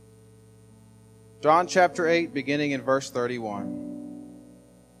John chapter 8, beginning in verse 31.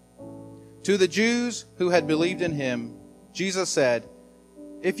 To the Jews who had believed in him, Jesus said,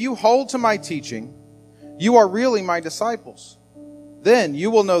 "If you hold to my teaching, you are really my disciples. Then you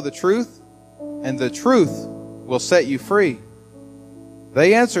will know the truth, and the truth will set you free."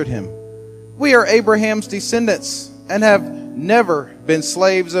 They answered him, "We are Abraham's descendants and have never been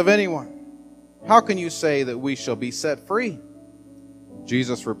slaves of anyone. How can you say that we shall be set free?"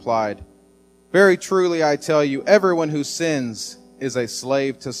 Jesus replied, "Very truly I tell you, everyone who sins is a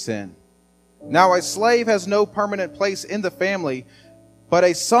slave to sin. Now a slave has no permanent place in the family, but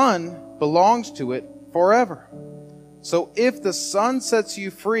a son belongs to it forever. So if the Son sets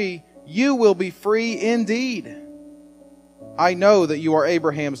you free, you will be free indeed. I know that you are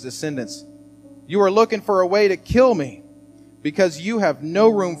Abraham's descendants. You are looking for a way to kill me, because you have no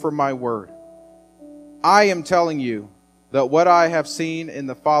room for my word. I am telling you that what I have seen in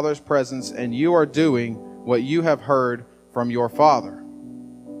the Father's presence, and you are doing what you have heard from your father."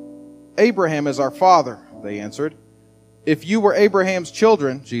 "Abraham is our father," they answered. "If you were Abraham's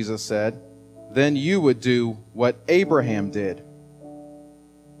children," Jesus said, "then you would do what Abraham did."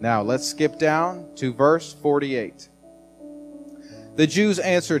 Now let's skip down to verse 48. The Jews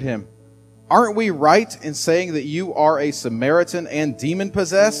answered him, "Aren't we right in saying that you are a Samaritan and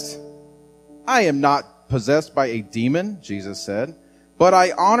demon-possessed?" "I am not possessed by a demon," Jesus said, "but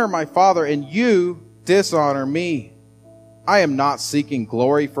I honor my Father, and you dishonor me. I am not seeking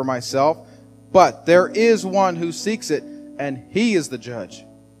glory for myself, but there is one who seeks it, and he is the judge.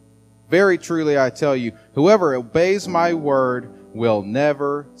 Very truly I tell you, whoever obeys my word will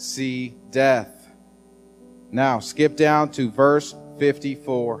never see death." Now skip down to verse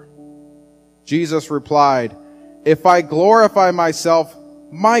 54. Jesus replied, "If I glorify myself,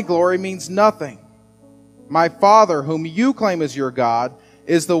 my glory means nothing. My Father, whom you claim as your God,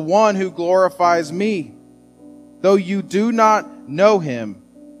 is the one who glorifies me. Though you do not know him,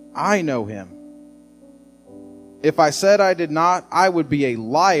 I know him. If I said I did not, I would be a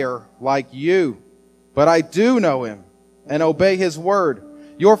liar like you. But I do know him and obey his word.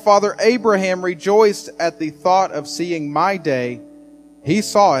 Your father Abraham rejoiced at the thought of seeing my day. He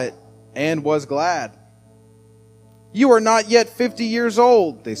saw it and was glad." "You are not yet 50 years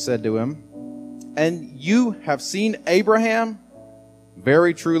old," they said to him, "and you have seen Abraham?"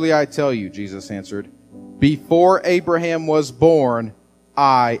 "Very truly I tell you," Jesus answered, "before Abraham was born,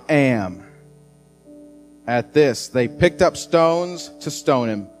 I am." At this, they picked up stones to stone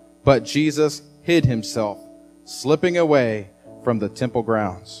him, but Jesus hid himself, slipping away from the temple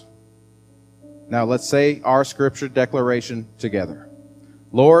grounds. Now let's say our scripture declaration together.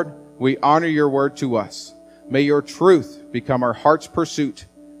 Lord, we honor your word to us. May your truth become our heart's pursuit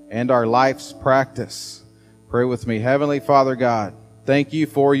and our life's practice. Pray with me. Heavenly Father God, thank you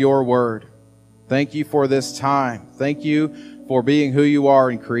for your word. Thank you for this time. Thank you for being who you are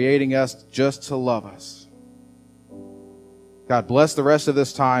and creating us just to love us. God, bless the rest of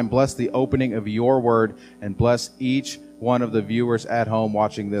this time. Bless the opening of your word, and bless each one of the viewers at home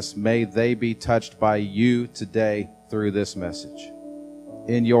watching this. May they be touched by you today through this message.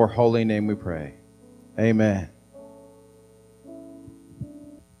 In your holy name we pray. Amen.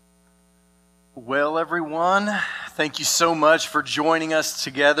 Well, everyone, thank you so much for joining us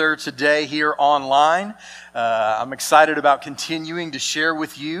together today here online. I'm excited about continuing to share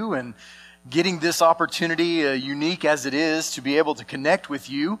with you and getting this opportunity, unique as it is, to be able to connect with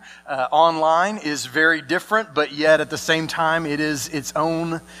you online is very different, but yet at the same time, it is its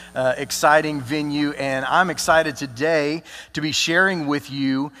own exciting venue. And I'm excited today to be sharing with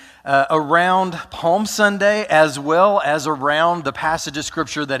you around Palm Sunday, as well as around the passage of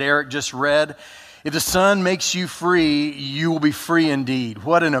Scripture that Eric just read. If the Son makes you free, you will be free indeed.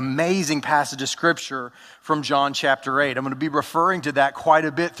 What an amazing passage of Scripture from John chapter 8. I'm going to be referring to that quite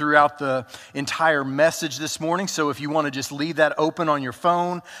a bit throughout the entire message this morning. So if you want to just leave that open on your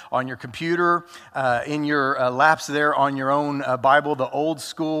phone, on your computer, in your laps there on your own Bible, the old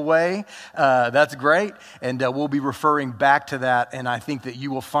school way, that's great. And we'll be referring back to that. And I think that you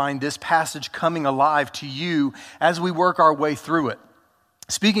will find this passage coming alive to you as we work our way through it.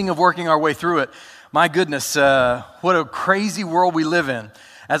 Speaking of working our way through it, my goodness, what a crazy world we live in.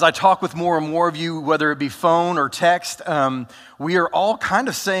 As I talk with more and more of you, whether it be phone or text, we are all kind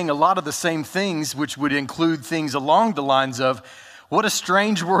of saying a lot of the same things, which would include things along the lines of, what a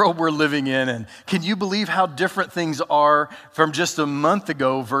strange world we're living in, and can you believe how different things are from just a month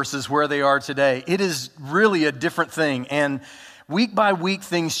ago versus where they are today? It is really a different thing, and week by week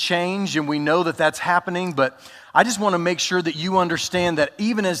things change, and we know that that's happening, but I just want to make sure that you understand that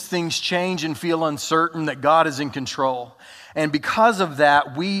even as things change and feel uncertain, that God is in control. And because of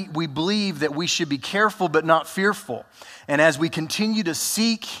that, we believe that we should be careful but not fearful. And as we continue to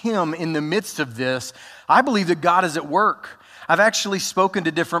seek Him in the midst of this, I believe that God is at work. I've actually spoken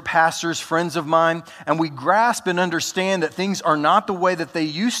to different pastors, friends of mine, and we grasp and understand that things are not the way that they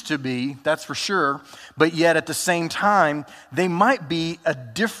used to be, that's for sure, but yet at the same time, they might be a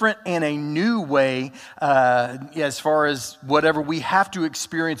different and a new way as far as whatever we have to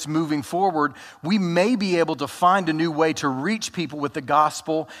experience moving forward. We may be able to find a new way to reach people with the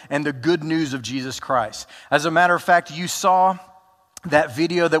gospel and the good news of Jesus Christ. As a matter of fact, you saw that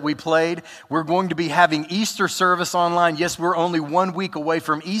video that we played. We're going to be having Easter service online. Yes, we're only 1 week away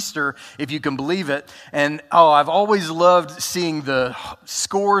from Easter, if you can believe it. And I've always loved seeing the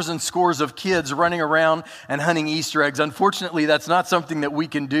scores and scores of kids running around and hunting Easter eggs. Unfortunately, that's not something that we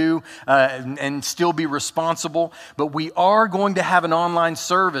can do and still be responsible. But we are going to have an online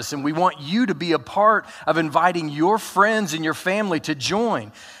service, and we want you to be a part of inviting your friends and your family to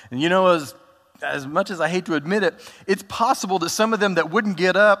join. And you know, as much as I hate to admit it, it's possible that some of them that wouldn't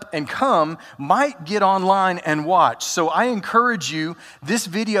get up and come might get online and watch. So I encourage you, this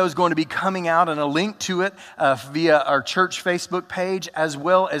video is going to be coming out and a link to it via our church Facebook page, as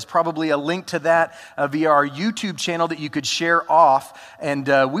well as probably a link to that via our YouTube channel that you could share off. And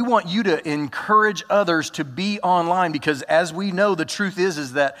we want you to encourage others to be online, because as we know, the truth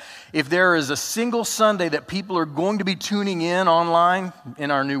is that if there is a single Sunday that people are going to be tuning in online in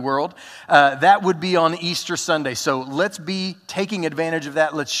our new world, that would be on Easter Sunday. So let's be taking advantage of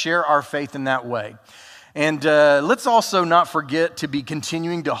that. Let's share our faith in that way. And let's also not forget to be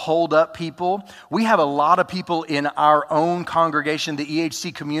continuing to hold up people. We have a lot of people in our own congregation, the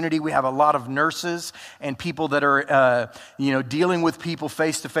EHC community. We have a lot of nurses and people that are, dealing with people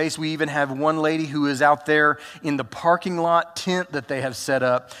face to face. We even have one lady who is out there in the parking lot tent that they have set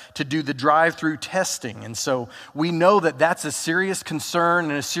up to do the drive-through testing. And so we know that that's a serious concern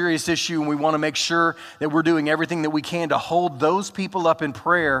and a serious issue, and we want to make sure that we're doing everything that we can to hold those people up in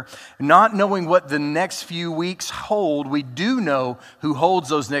prayer, not knowing what the next few weeks hold. We do know who holds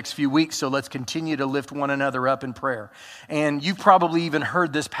those next few weeks, so let's continue to lift one another up in prayer. And you've probably even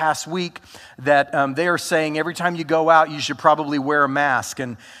heard this past week that they are saying every time you go out, you should probably wear a mask.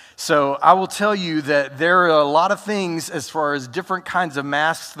 And so I will tell you that there are a lot of things as far as different kinds of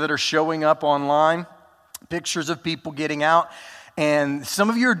masks that are showing up online, pictures of people getting out. And some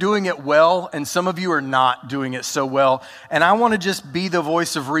of you are doing it well, and some of you are not doing it so well. And I want to just be the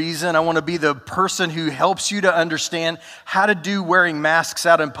voice of reason. I want to be the person who helps you to understand how to do wearing masks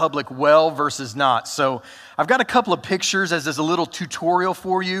out in public well versus not. So I've got a couple of pictures as a little tutorial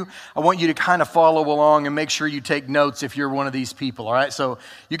for you. I want you to kind of follow along and make sure you take notes if you're one of these people, all right? So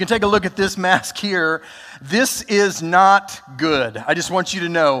you can take a look at this mask here. This is not good. I just want you to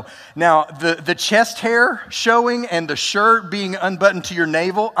know. Now, the chest hair showing and the shirt being unbuttoned to your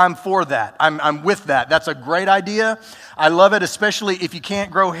navel, I'm for that. I'm with that. That's a great idea. I love it, especially if you can't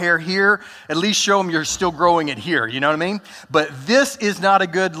grow hair here. At least show them you're still growing it here, you know what I mean? But this is not a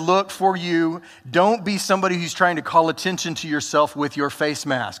good look for you. Don't be somebody who's trying to call attention to yourself with your face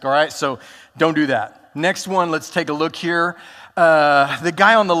mask, all right? So don't do that. Next one, let's take a look here. The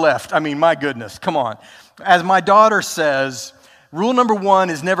guy on the left, I mean, my goodness, come on. As my daughter says, rule number one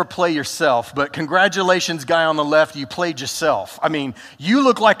is never play yourself, but congratulations, guy on the left, you played yourself. I mean, you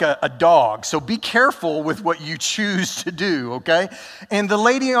look like a dog, so be careful with what you choose to do, okay? And the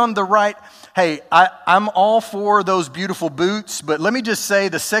lady on the right, hey, I'm all for those beautiful boots, but let me just say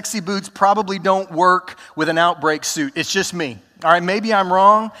the sexy boots probably don't work with an Outbreak suit. It's just me. All right, maybe I'm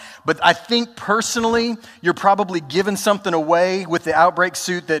wrong, but I think personally, you're probably giving something away with the Outbreak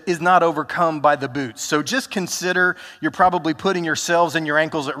suit that is not overcome by the boots. So just consider you're probably putting yourselves and your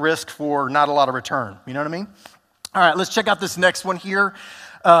ankles at risk for not a lot of return. You know what I mean? All right, let's check out this next one here.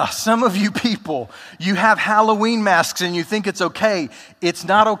 Some of you people, you have Halloween masks and you think it's okay. It's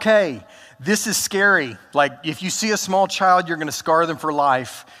not okay. This is scary. Like, if you see a small child, you're going to scar them for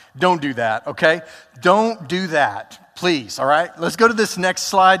life. Don't do that, okay? Don't do that. Please, all right? Let's go to this next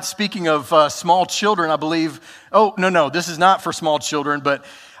slide. Speaking of small children, I believe, no, this is not for small children, but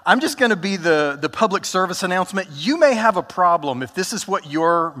I'm just going to be the public service announcement. You may have a problem if this is what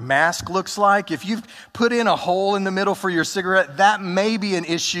your mask looks like. If you've put in a hole in the middle for your cigarette, that may be an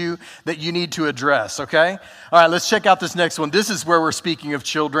issue that you need to address, okay? All right, let's check out this next one. This is where we're speaking of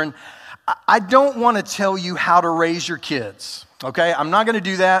children. I don't want to tell you how to raise your kids. Okay, I'm not going to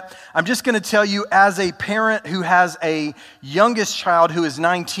do that. I'm just going to tell you, as a parent who has a youngest child who is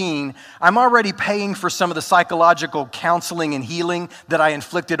 19, I'm already paying for some of the psychological counseling and healing that I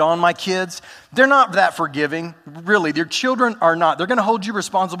inflicted on my kids. They're not that forgiving, really. Their children are not. They're going to hold you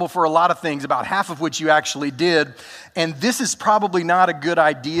responsible for a lot of things, about half of which you actually did. And this is probably not a good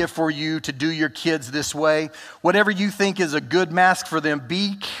idea for you to do your kids this way. Whatever you think is a good mask for them,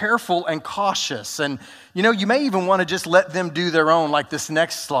 be careful and cautious. And you know, you may even want to just let them do their own, like this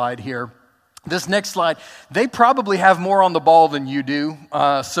next slide here. This next slide, they probably have more on the ball than you do.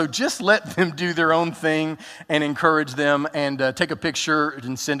 So just let them do their own thing and encourage them, and take a picture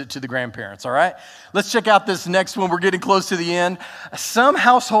and send it to the grandparents, all right? Let's check out this next one. We're getting close to the end. Some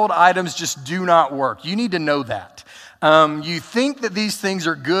household items just do not work. You need to know that. You think that these things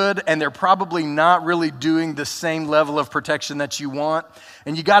are good, and they're probably not really doing the same level of protection that you want.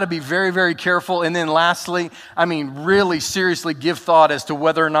 And you got to be very, very careful. And then lastly, really seriously give thought as to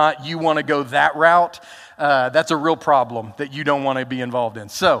whether or not you want to go that route. That's a real problem that you don't want to be involved in.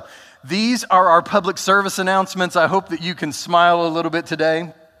 So these are our public service announcements. I hope that you can smile a little bit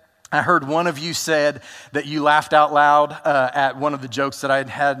today. I heard one of you said that you laughed out loud at one of the jokes that I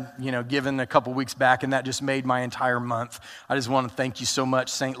had given a couple weeks back, and that just made my entire month. I just want to thank you so much,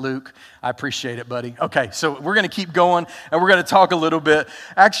 St. Luke. I appreciate it, buddy. Okay, so we're going to keep going, and we're going to talk a little bit.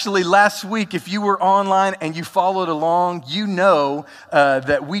 Actually, last week, if you were online and you followed along, you know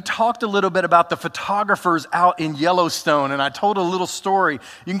that we talked a little bit about the photographers out in Yellowstone, and I told a little story.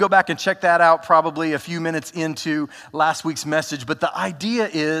 You can go back and check that out probably a few minutes into last week's message, but the idea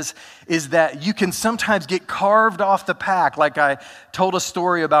is that you can sometimes get carved off the pack. Like I told a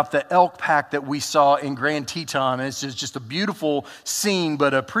story about the elk pack that we saw in Grand Teton. And it's just a beautiful scene,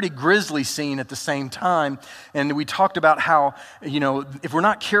 but a pretty grisly scene at the same time. And we talked about how, if we're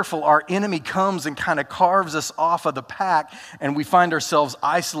not careful, our enemy comes and kind of carves us off of the pack, and we find ourselves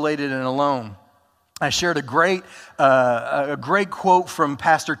isolated and alone. I shared a great quote from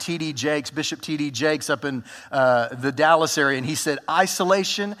Pastor T.D. Jakes, Bishop T.D. Jakes up in the Dallas area, and he said,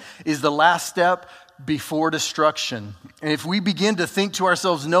 "Isolation is the last step before destruction." And if we begin to think to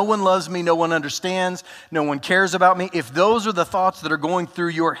ourselves, no one loves me, no one understands, no one cares about me, if those are the thoughts that are going through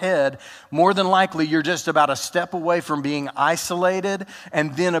your head, more than likely you're just about a step away from being isolated,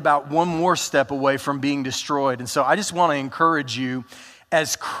 and then about one more step away from being destroyed. And so I just want to encourage you,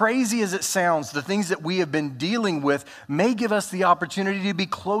 as crazy as it sounds, the things that we have been dealing with may give us the opportunity to be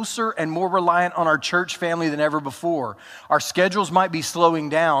closer and more reliant on our church family than ever before. Our schedules might be slowing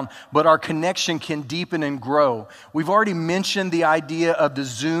down, but our connection can deepen and grow. We've already mentioned the idea of the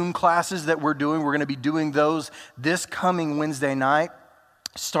Zoom classes that we're doing. We're going to be doing those this coming Wednesday night.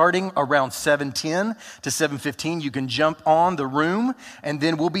 Starting around 7:10 to 7:15, you can jump on the room, and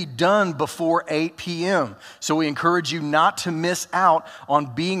then we'll be done before 8 p.m. So we encourage you not to miss out on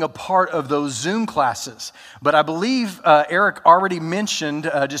being a part of those Zoom classes. But I believe Eric already mentioned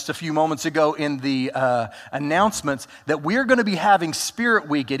just a few moments ago in the announcements that we're going to be having Spirit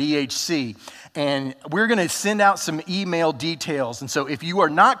Week at EHC. And we're going to send out some email details. And so if you are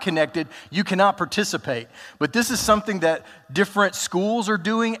not connected, you cannot participate. But this is something that different schools are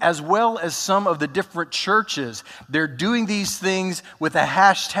doing, as well as some of the different churches. They're doing these things with a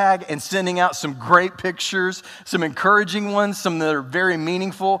hashtag and sending out some great pictures, some encouraging ones, some that are very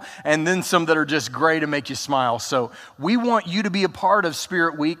meaningful, and then some that are just great and make you smile. So we want you to be a part of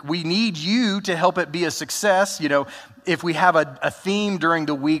Spirit Week. We need you to help it be a success. If we have a theme during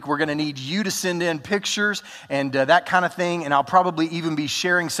the week, we're going to need you to send in pictures and that kind of thing. And I'll probably even be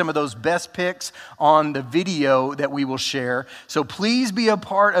sharing some of those best pics on the video that we will share. So please be a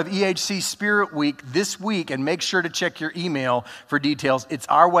part of EHC Spirit Week this week, and make sure to check your email for details. It's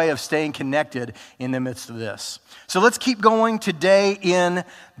our way of staying connected in the midst of this. So let's keep going today in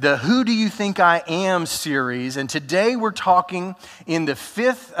the Who Do You Think I Am series. And today we're talking in the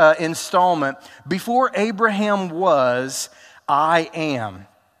fifth installment, Before Abraham Was, I Am.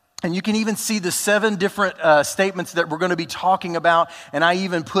 And you can even see the 7 different statements that we're going to be talking about. And I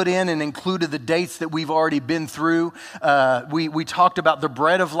even put in and included the dates that we've already been through. We talked about the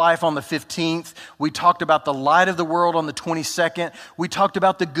bread of life on the 15th. We talked about the light of the world on the 22nd. We talked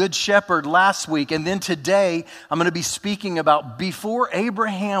about the good shepherd last week. And then today, I'm going to be speaking about before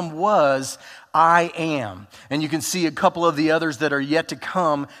Abraham was, I am. And you can see a couple of the others that are yet to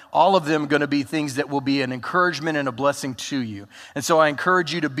come, all of them going to be things that will be an encouragement and a blessing to you. And so I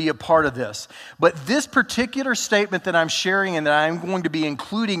encourage you to be a part of this. But this particular statement that I'm sharing and that I'm going to be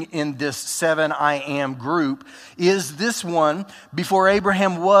including in this 7 I am group is this one: before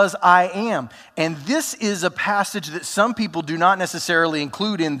Abraham was, I am. And this is a passage that some people do not necessarily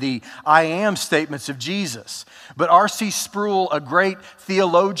include in the I am statements of Jesus. But R.C. Sproul, a great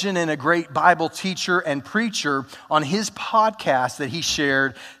theologian and a great Bible teacher and preacher, on his podcast that he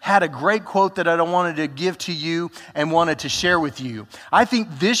shared, had a great quote that I wanted to give to you and wanted to share with you. I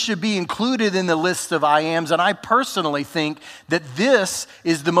think this should be included in the list of I ams, and I personally think that this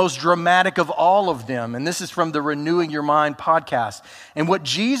is the most dramatic of all of them. And this is from the Renewing Your Mind podcast. And what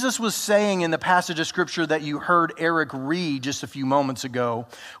Jesus was saying in the passage of Scripture that you heard Eric read just a few moments ago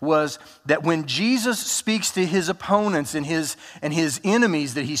was that when Jesus speaks to his opponents and his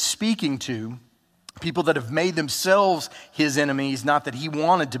enemies that he's speaking to, people that have made themselves his enemies, not that he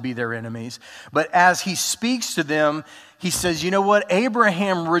wanted to be their enemies, but as he speaks to them, he says, you know what?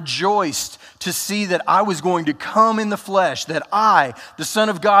 Abraham rejoiced to see that I was going to come in the flesh, that I, the Son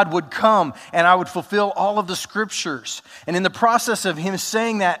of God, would come and I would fulfill all of the Scriptures. And in the process of him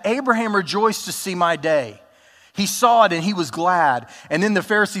saying that, Abraham rejoiced to see my day. He saw it and he was glad. And then the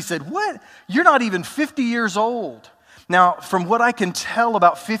Pharisee said, what? You're not even 50 years old. Now, from what I can tell,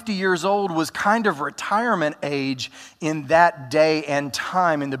 about 50 years old was kind of retirement age in that day and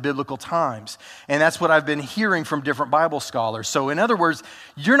time in the biblical times. And that's what I've been hearing from different Bible scholars. So in other words,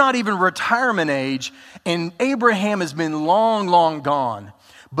 you're not even retirement age, and Abraham has been long, long gone.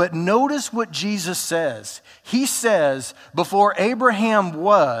 But notice what Jesus says. He says, before Abraham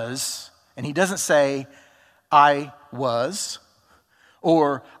was, and he doesn't say, I was,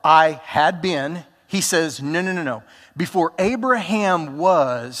 or I had been. He says, no. Before Abraham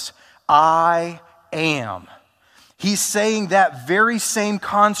was, I am. He's saying that very same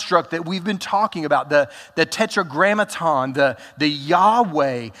construct that we've been talking about, the tetragrammaton, the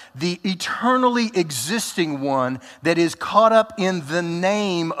Yahweh, the eternally existing one that is caught up in the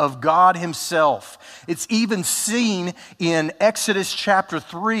name of God himself. It's even seen in Exodus chapter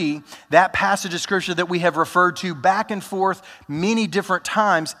 3, that passage of Scripture that we have referred to back and forth many different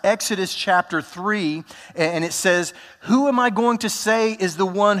times, Exodus chapter 3, and it says, who am I going to say is the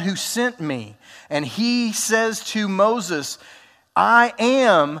one who sent me? And he says to Moses, I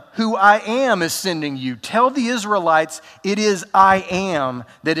am who I am is sending you. Tell the Israelites it is I am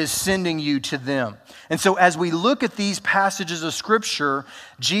that is sending you to them. And so as we look at these passages of Scripture,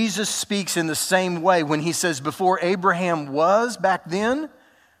 Jesus speaks in the same way when he says, before Abraham was back then,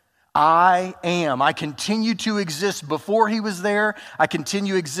 I am. I continue to exist before he was there. I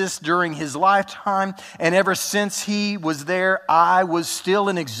continue to exist during his lifetime. And ever since he was there, I was still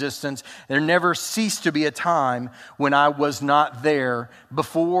in existence. There never ceased to be a time when I was not there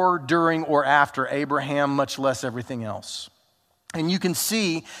before, during, or after Abraham, much less everything else. And you can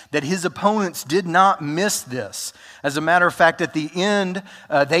see that his opponents did not miss this. As a matter of fact, at the end,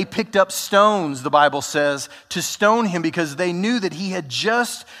 they picked up stones, the Bible says, to stone him because they knew that he had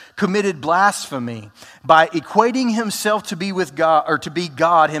just committed blasphemy. By equating himself to be with God, or to be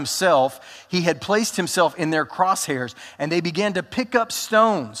God himself, he had placed himself in their crosshairs, and they began to pick up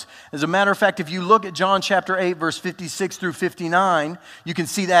stones. As a matter of fact, if you look at John chapter 8, verse 56 through 59, you can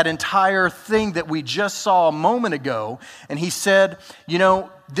see that entire thing that we just saw a moment ago. And he said, you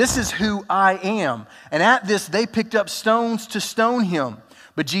know, this is who I am. And at this, they picked up stones to stone him.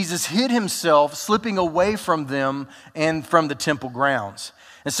 But Jesus hid himself, slipping away from them and from the temple grounds.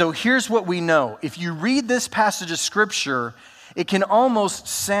 And so here's what we know. If you read this passage of Scripture, it can almost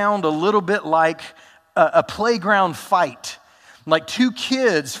sound a little bit like a playground fight. Like two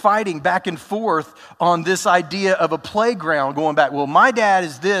kids fighting back and forth on this idea of a playground, going back, well, my dad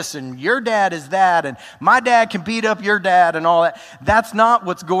is this and your dad is that, and my dad can beat up your dad and all that. That's not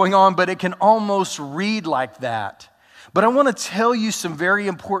what's going on, but it can almost read like that. But I want to tell you some very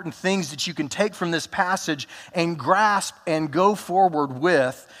important things that you can take from this passage and grasp and go forward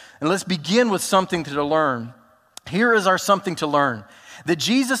with. And let's begin with something to learn. Here is our something to learn. That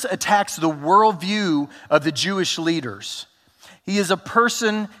Jesus attacks the worldview of the Jewish leaders. He is a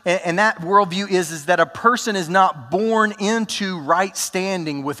person, and that worldview is that a person is not born into right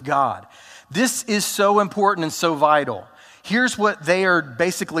standing with God. This is so important and so vital. Here's what they are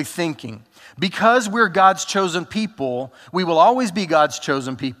basically thinking. Because we're God's chosen people, we will always be God's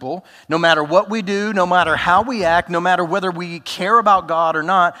chosen people. No matter what we do, no matter how we act, no matter whether we care about God or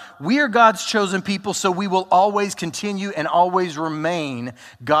not, we are God's chosen people, so we will always continue and always remain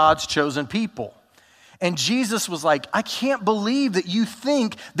God's chosen people. And Jesus was like, I can't believe that you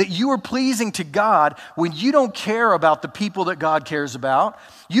think that you are pleasing to God when you don't care about the people that God cares about.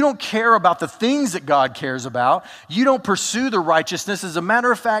 You don't care about the things that God cares about. You don't pursue the righteousness. As a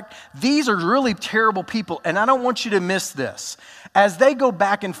matter of fact, these are really terrible people. And I don't want you to miss this. As they go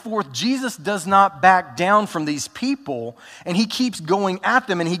back and forth, Jesus does not back down from these people, and he keeps going at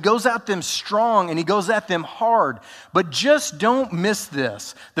them, and he goes at them strong, and he goes at them hard. But just don't miss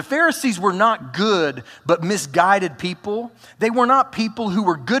this. The Pharisees were not good, but misguided people. They were not people who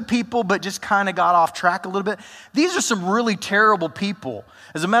were good people, but just kind of got off track a little bit. These are some really terrible people.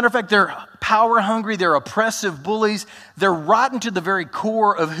 As a matter of fact, they're power hungry, they're oppressive bullies, they're rotten to the very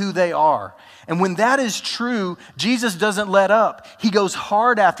core of who they are. And when that is true, Jesus doesn't let up. He goes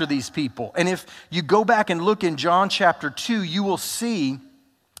hard after these people. And if you go back and look in John chapter 2, you will see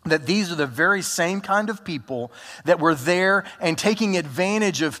that these are the very same kind of people that were there and taking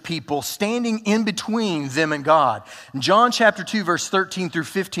advantage of people, standing in between them and God. In John chapter 2, verse 13 through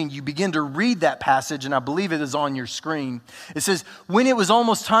 15, you begin to read that passage, and I believe it is on your screen. It says, when it was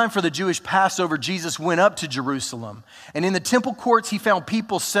almost time for the Jewish Passover, Jesus went up to Jerusalem. And in the temple courts, he found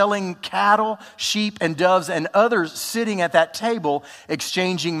people selling cattle, sheep, and doves, and others sitting at that table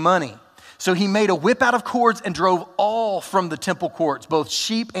exchanging money. So he made a whip out of cords and drove all from the temple courts, both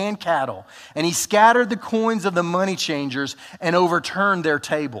sheep and cattle. And he scattered the coins of the money changers and overturned their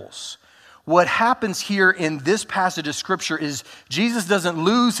tables. What happens here in this passage of Scripture is Jesus doesn't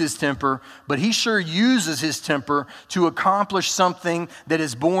lose his temper, but he sure uses his temper to accomplish something that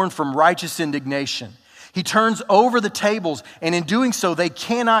is born from righteous indignation. He turns over the tables, and in doing so, they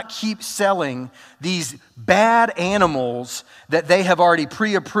cannot keep selling these bad animals that they have already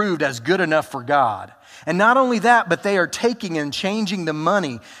pre-approved as good enough for God. And not only that, but they are taking and changing the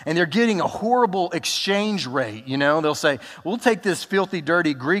money, and they're getting a horrible exchange rate. You know, they'll say, we'll take this filthy,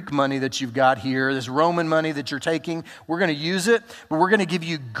 dirty Greek money that you've got here, this Roman money that you're taking, we're going to use it, but we're going to give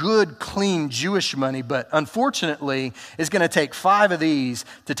you good, clean Jewish money. But unfortunately, it's going to take 5 of these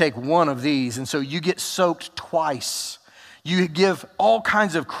to take 1 of these. And so you get soaked twice. You give all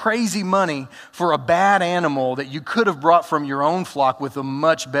kinds of crazy money for a bad animal that you could have brought from your own flock with a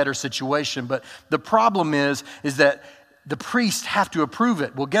much better situation. But the problem is that the priests have to approve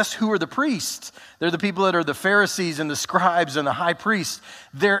it. Well, guess who are the priests? They're the people that are the Pharisees and the scribes and the high priests.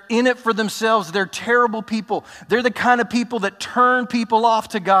 They're in it for themselves. They're terrible people. They're the kind of people that turn people off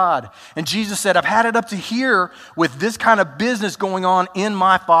to God. And Jesus said, I've had it up to here with this kind of business going on in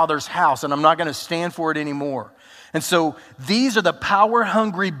my Father's house, and I'm not going to stand for it anymore. And so these are the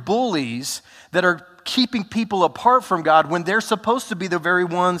power-hungry bullies that are keeping people apart from God when they're supposed to be the very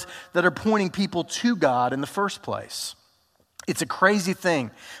ones that are pointing people to God in the first place. It's a crazy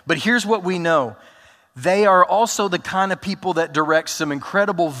thing. But here's what we know. They are also the kind of people that direct some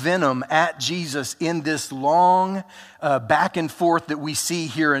incredible venom at Jesus in this long back and forth that we see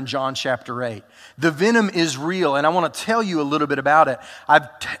here in John chapter 8. The venom is real, and I want to tell you a little bit about it. I've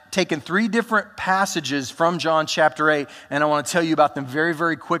taken 3 different passages from John chapter 8, and I want to tell you about them very,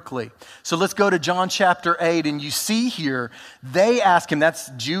 very quickly. So let's go to John chapter 8, and you see here, they ask him, that's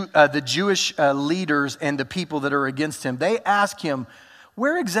the Jewish leaders and the people that are against him, they ask him,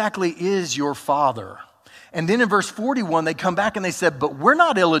 where exactly is your father? And then in verse 41, they come back and they said, but we're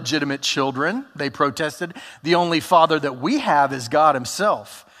not illegitimate children, they protested. The only father that we have is God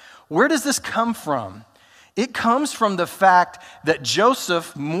himself. Where does this come from? It comes from the fact that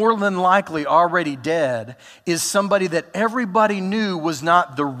Joseph, more than likely already dead, is somebody that everybody knew was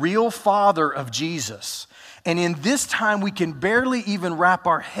not the real father of Jesus. And in this time, we can barely even wrap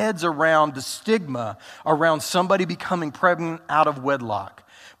our heads around the stigma around somebody becoming pregnant out of wedlock.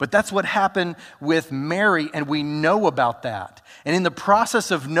 But that's what happened with Mary, and we know about that. And in the process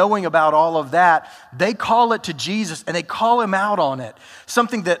of knowing about all of that, they call it to Jesus, and they call him out on it.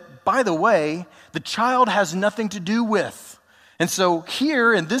 Something that, by the way, the child has nothing to do with. And so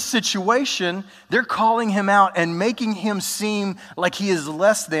here in this situation, they're calling him out and making him seem like he is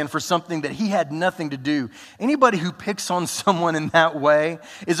less than for something that he had nothing to do. Anybody who picks on someone in that way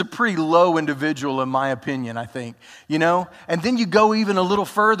is a pretty low individual, in my opinion, I think. You know? And then you go even a little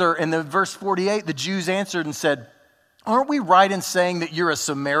further, and in verse 48, the Jews answered and said, aren't we right in saying that you're a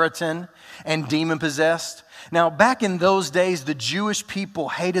Samaritan and demon-possessed? Now, back in those days, the Jewish people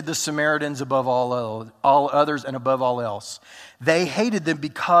hated the Samaritans above all others and above all else. They hated them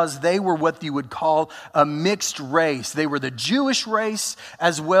because they were what you would call a mixed race. They were the Jewish race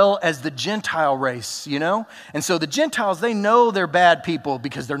as well as the Gentile race, you know? And so the Gentiles, they know they're bad people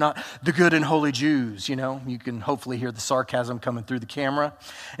because they're not the good and holy Jews, you know? You can hopefully hear the sarcasm coming through the camera.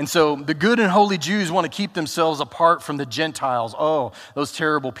 And so the good and holy Jews want to keep themselves apart from the Gentiles. Oh, those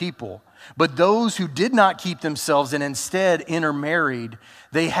terrible people. But those who did not keep themselves and instead intermarried,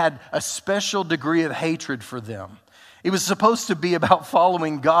 they had a special degree of hatred for them. It was supposed to be about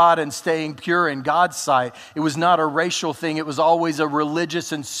following God and staying pure in God's sight. It was not a racial thing. It was always a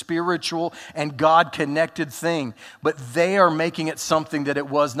religious and spiritual and God-connected thing. But they are making it something that it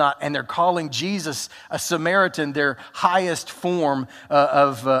was not. And they're calling Jesus a Samaritan, their highest form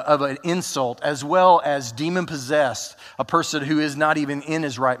of an insult, as well as demon-possessed, a person who is not even in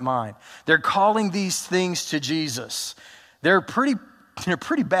his right mind. They're calling these things to Jesus. They're pretty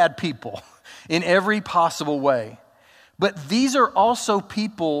bad people in every possible way. But these are also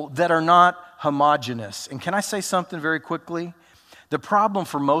people that are not homogeneous. And can I say something very quickly? The problem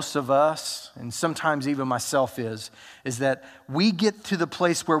for most of us, and sometimes even myself, is that we get to the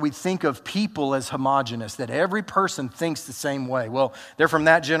place where we think of people as homogeneous, that every person thinks the same way. Well, they're from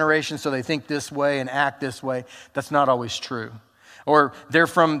that generation, so they think this way and act this way. That's not always true. Or they're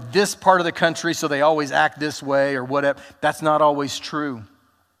from this part of the country, so they always act this way or whatever. That's not always true.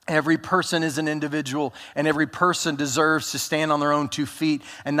 Every person is an individual, and every person deserves to stand on their own 2 feet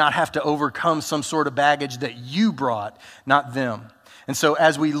and not have to overcome some sort of baggage that you brought, not them. And so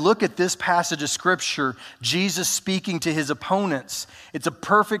as we look at this passage of Scripture, Jesus speaking to his opponents, it's a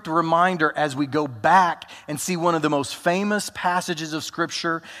perfect reminder as we go back and see one of the most famous passages of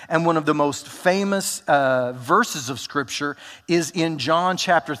Scripture and one of the most famous verses of Scripture is in John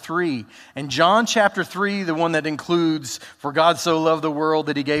chapter 3. And John chapter 3, the one that includes, "For God so loved the world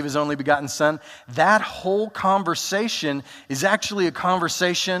that he gave his only begotten Son," that whole conversation is actually a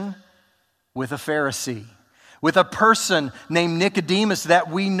conversation with a Pharisee, with a person named Nicodemus that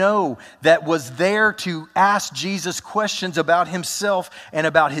we know that was there to ask Jesus questions about himself and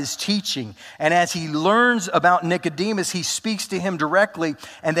about his teaching. And as he learns about Nicodemus, he speaks to him directly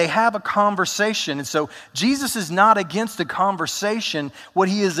and they have a conversation. And so Jesus is not against a conversation. What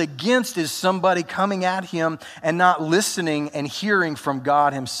he is against is somebody coming at him and not listening and hearing from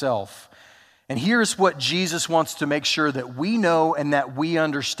God himself. And here's what Jesus wants to make sure that we know and that we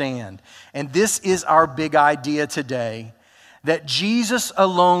understand. And this is our big idea today, that Jesus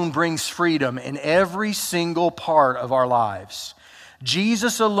alone brings freedom in every single part of our lives.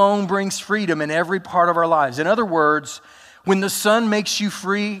 Jesus alone brings freedom in every part of our lives. In other words, when the Son makes you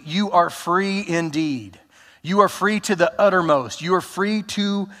free, you are free indeed. You are free to the uttermost. You are free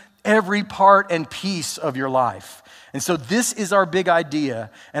to every part and piece of your life. And so this is our big idea,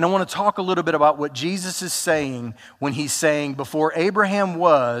 and I want to talk a little bit about what Jesus is saying when he's saying, "Before Abraham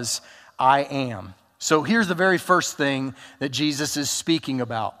was, I am." So here's the very first thing that Jesus is speaking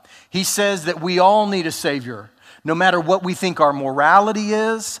about. He says that we all need a Savior, no matter what we think our morality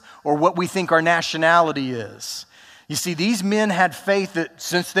is or what we think our nationality is. You see, these men had faith that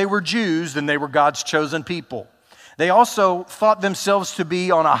since they were Jews, then they were God's chosen people. They also thought themselves to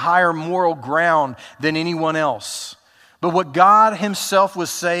be on a higher moral ground than anyone else. But what God himself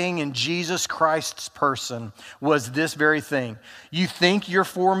was saying in Jesus Christ's person was this very thing. You think you're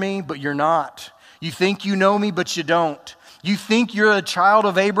for me, but you're not. You think you know me, but you don't. You think you're a child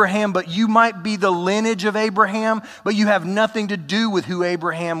of Abraham, but you might be the lineage of Abraham, but you have nothing to do with who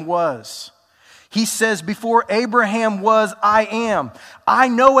Abraham was. He says, before Abraham was, I am. I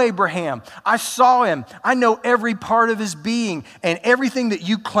know Abraham. I saw him. I know every part of his being. And everything that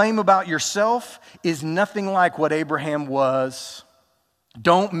you claim about yourself is nothing like what Abraham was.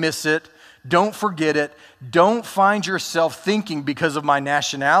 Don't miss it. Don't forget it. Don't find yourself thinking because of my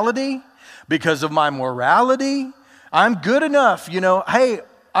nationality, because of my morality, I'm good enough. Hey,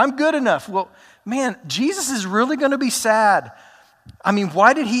 I'm good enough. Well, man, Jesus is really going to be sad. I mean,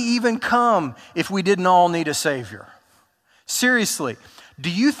 why did he even come if we didn't all need a Savior? Seriously, do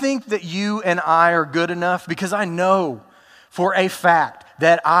you think that you and I are good enough? Because I know for a fact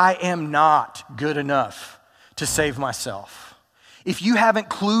that I am not good enough to save myself. If you haven't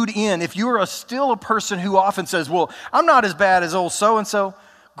clued in, if you are still a person who often says, well, I'm not as bad as old so-and-so,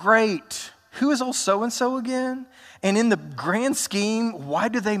 great. Who is old so-and-so again? And in the grand scheme, why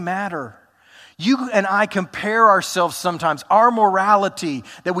do they matter? You and I compare ourselves sometimes, our morality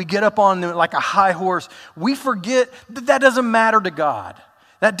that we get up on like a high horse, we forget that doesn't matter to God.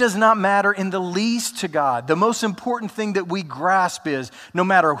 That does not matter in the least to God. The most important thing that we grasp is no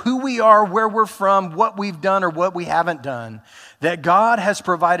matter who we are, where we're from, what we've done or what we haven't done, that God has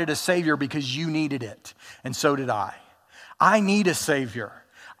provided a Savior because you needed it. And so did I. I need a Savior.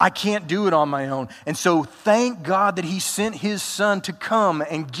 I can't do it on my own. And so thank God that he sent his Son to come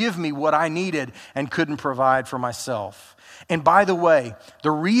and give me what I needed and couldn't provide for myself. And by the way, the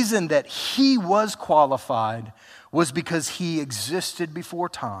reason that he was qualified was because he existed before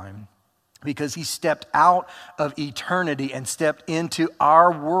time. because he stepped out of eternity and stepped into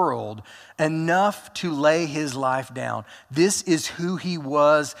our world enough to lay his life down. This is who he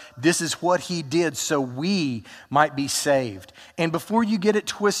was. This is what he did so we might be saved. And before you get it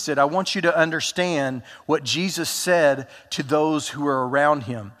twisted, I want you to understand what Jesus said to those who are around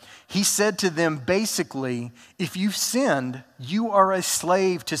him. He said to them, basically, if you've sinned, you are a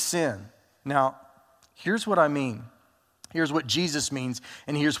slave to sin. Now, here's what I mean. Here's what Jesus means,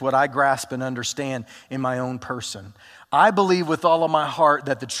 and here's what I grasp and understand in my own person. I believe with all of my heart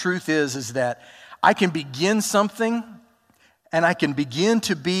that the truth is that I can begin something, and I can begin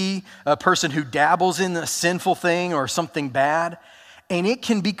to be a person who dabbles in a sinful thing or something bad, and it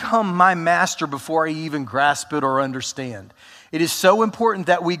can become my master before I even grasp it or understand. It is so important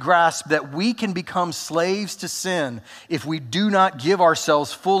that we grasp that we can become slaves to sin if we do not give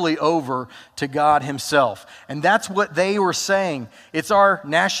ourselves fully over to God himself. And that's what they were saying. It's our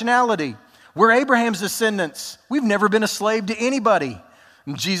nationality. We're Abraham's descendants. We've never been a slave to anybody.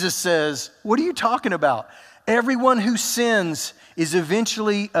 And Jesus says, what are you talking about? Everyone who sins is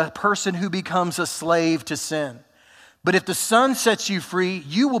eventually a person who becomes a slave to sin. But if the Son sets you free,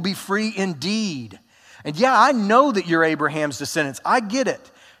 you will be free indeed. And yeah, I know that you're Abraham's descendants. I get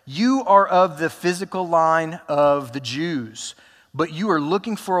it. You are of the physical line of the Jews, but you are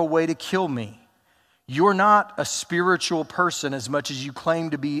looking for a way to kill me. You're not a spiritual person as much as you claim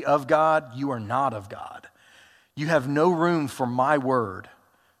to be of God. You are not of God. You have no room for my word.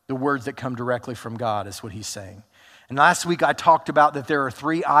 The words that come directly from God is what he's saying. And last week I talked about that there are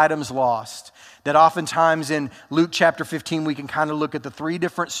 3 items lost. That oftentimes in Luke chapter 15 we can kind of look at the 3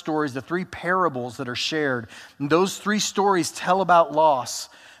 different stories, the 3 parables that are shared. And those 3 stories tell about loss.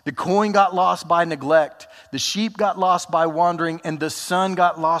 The coin got lost by neglect. The sheep got lost by wandering. And the son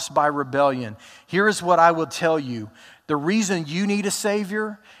got lost by rebellion. Here is what I will tell you. The reason you need a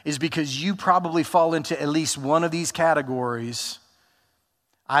Savior is because you probably fall into at least one of these categories.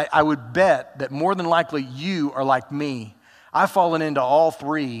 I would bet that more than likely you are like me. I've fallen into all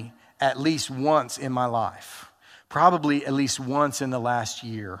 3 at least once in my life. Probably at least once in the last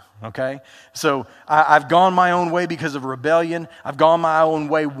year, okay? So I've gone my own way because of rebellion. I've gone my own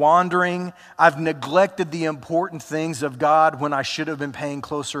way wandering. I've neglected the important things of God when I should have been paying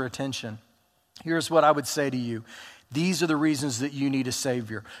closer attention. Here's what I would say to you. These are the reasons that you need a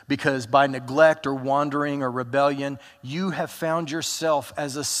Savior. Because by neglect or wandering or rebellion, you have found yourself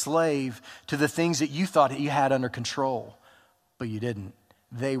as a slave to the things that you thought you had under control. But you didn't.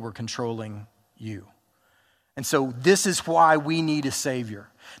 They were controlling you. And so this is why we need a Savior.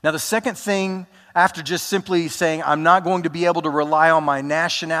 Now the second thing, after just simply saying, I'm not going to be able to rely on my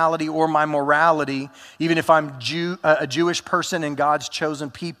nationality or my morality, even if I'm a Jewish person in God's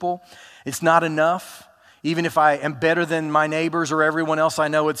chosen people, it's not enough. Even if I am better than my neighbors or everyone else I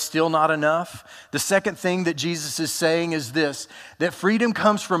know, it's still not enough. The second thing that Jesus is saying is this, that freedom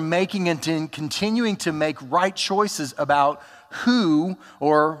comes from making and continuing to make right choices about who,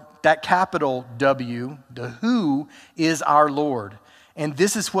 or that capital W, the who is our Lord. And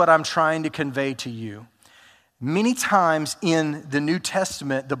this is what I'm trying to convey to you. Many times in the New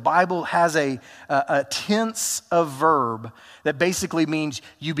Testament, the Bible has a tense of verb that basically means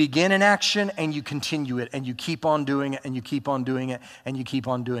you begin an action and you continue it and you keep on doing it and you keep on doing it and you keep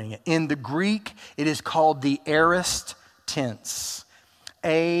on doing it. In the Greek, it is called the aorist tense.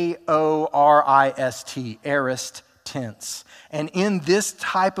 A-O-R-I-S-T, aorist tense. And in this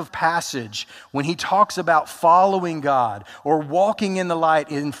type of passage, when he talks about following God or walking in the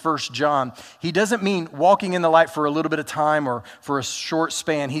light in 1 John, he doesn't mean walking in the light for a little bit of time or for a short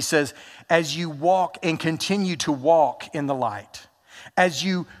span. He says, as you walk and continue to walk in the light, as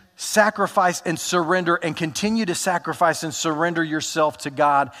you sacrifice and surrender and continue to sacrifice and surrender yourself to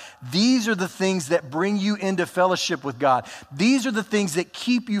God, these are the things that bring you into fellowship with God. These are the things that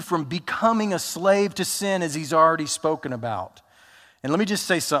keep you from becoming a slave to sin, as he's already spoken about. And let me just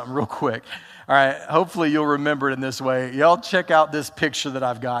say something real quick. All right, hopefully you'll remember it in this way. Y'all check out this picture that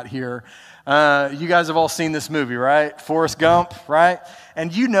I've got here. You guys have all seen this movie, right? Forrest Gump, right?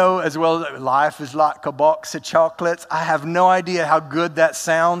 And you know as well that life is like a box of chocolates. I have no idea how good that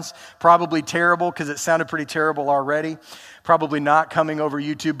sounds. Probably terrible because it sounded pretty terrible already. Probably not coming over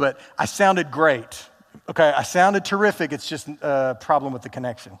YouTube, but I sounded great. Okay, I sounded terrific. It's just a problem with the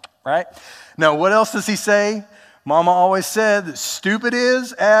connection, right? Now, what else does he say? Mama always said that stupid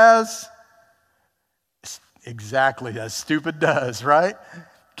is as exactly as stupid does, right?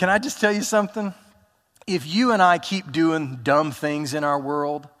 Can I just tell you something? If you and I keep doing dumb things in our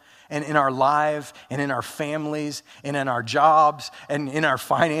world and in our life and in our families and in our jobs and in our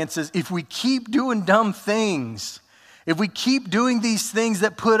finances, if we keep doing dumb things, if we keep doing these things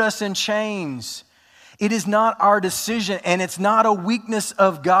that put us in chains, it is not our decision, and it's not a weakness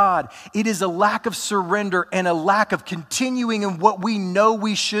of God. It is a lack of surrender and a lack of continuing in what we know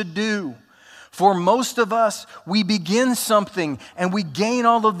we should do. For most of us, we begin something and we gain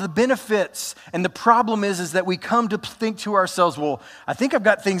all of the benefits. And the problem is that we come to think to ourselves, well, I think I've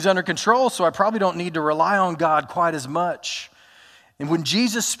got things under control, so I probably don't need to rely on God quite as much. And when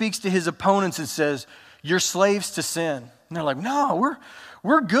Jesus speaks to his opponents and says, you're slaves to sin, and they're like, no,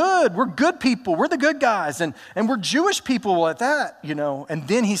 we're good. We're good people. We're the good guys. And we're Jewish people at that, And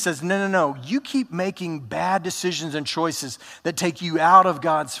then he says, no. You keep making bad decisions and choices that take you out of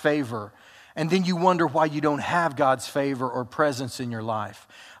God's favor. And then you wonder why you don't have God's favor or presence in your life.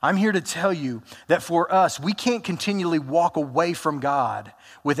 I'm here to tell you that for us, we can't continually walk away from God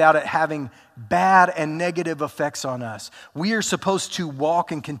without it having bad and negative effects on us. We are supposed to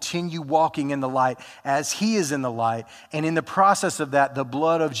walk and continue walking in the light as He is in the light. And in the process of that, the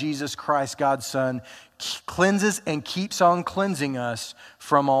blood of Jesus Christ, God's Son, cleanses and keeps on cleansing us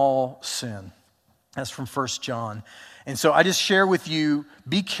from all sin. That's from 1 John. And so I just share with you,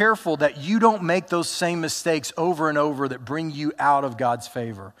 be careful that you don't make those same mistakes over and over that bring you out of God's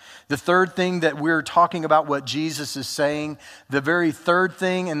favor. The third thing that we're talking about, what Jesus is saying, the very third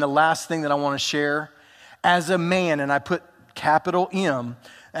thing and the last thing that I want to share, as a man, and I put capital M,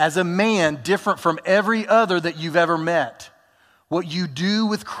 as a man different from every other that you've ever met, what you do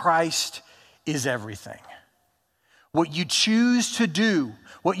with Christ is everything. What you choose to do,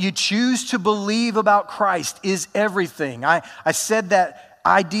 what you choose to believe about Christ is everything. I said that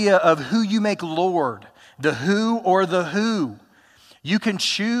idea of who you make Lord, the who or the who. You can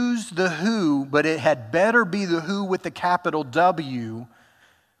choose the who, but it had better be the who with the capital W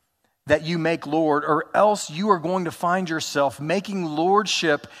that you make Lord, or else you are going to find yourself making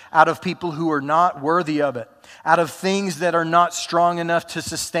lordship out of people who are not worthy of it, out of things that are not strong enough to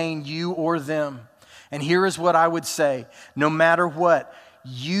sustain you or them. And here is what I would say, no matter what,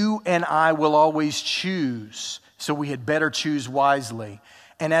 you and I will always choose, so we had better choose wisely.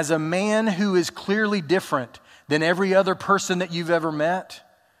 And as a man who is clearly different than every other person that you've ever met,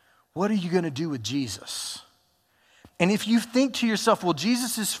 what are you going to do with Jesus? And if you think to yourself, well,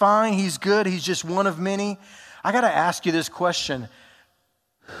 Jesus is fine, He's good, He's just one of many, I got to ask you this question.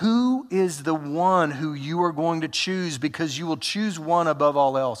 Who is the one who you are going to choose, because you will choose one above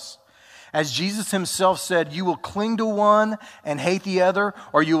all else? As Jesus Himself said, you will cling to one and hate the other,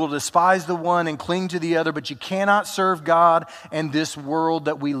 or you will despise the one and cling to the other, but you cannot serve God and this world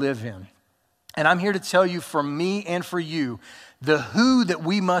that we live in. And I'm here to tell you, for me and for you, the who that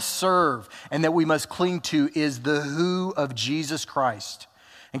we must serve and that we must cling to is the who of Jesus Christ.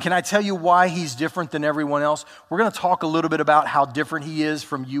 And can I tell you why He's different than everyone else? We're going to talk a little bit about how different He is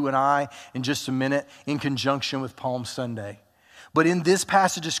from you and I in just a minute, in conjunction with Palm Sunday. But in this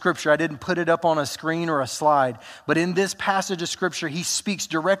passage of Scripture, I didn't put it up on a screen or a slide, but in this passage of Scripture, He speaks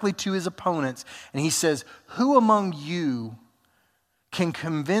directly to His opponents, and He says, who among you can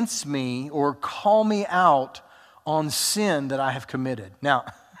convince me or call me out on sin that I have committed? Now,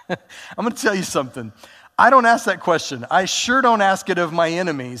 I'm going to tell you something. I don't ask that question. I sure don't ask it of my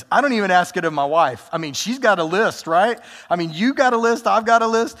enemies. I don't even ask it of my wife. I mean, she's got a list, right? I mean, you got a list, I've got a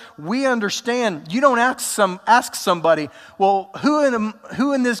list. We understand. You don't ask somebody, well,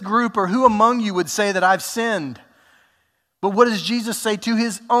 who in this group or who among you would say that I've sinned? But what does Jesus say to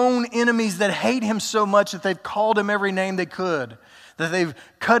His own enemies that hate Him so much that they've called Him every name they could, that they've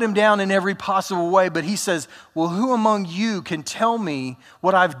cut Him down in every possible way? But He says, well, who among you can tell me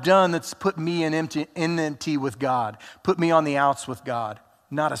what I've done that's put me in enmity with God, put me on the outs with God?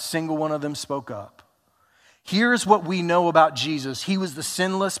 Not a single one of them spoke up. Here's what we know about Jesus. He was the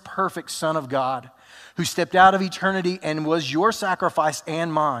sinless, perfect Son of God who stepped out of eternity and was your sacrifice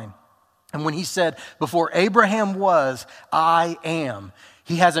and mine. And when He said, before Abraham was, I am,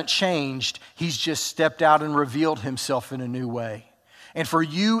 He hasn't changed. He's just stepped out and revealed Himself in a new way. And for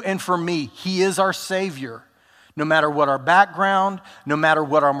you and for me, He is our Savior. No matter what our background, no matter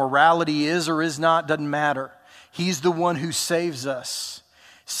what our morality is or is not, doesn't matter. He's the one who saves us.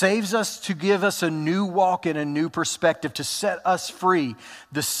 Saves us to give us a new walk and a new perspective, to set us free.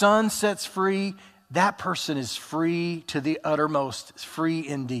 The Son sets free. That person is free to the uttermost, free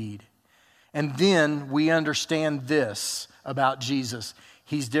indeed. And then we understand this about Jesus.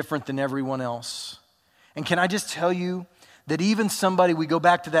 He's different than everyone else. And can I just tell you that even somebody, we go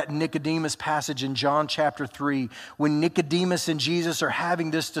back to that Nicodemus passage in John chapter 3, when Nicodemus and Jesus are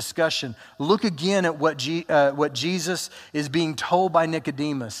having this discussion, look again at what Jesus is being told by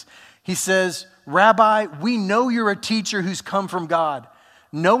Nicodemus. He says, Rabbi, we know you're a teacher who's come from God.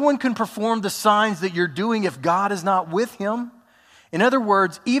 No one can perform the signs that you're doing if God is not with him. In other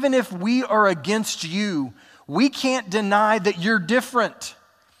words, even if we are against you, we can't deny that you're different.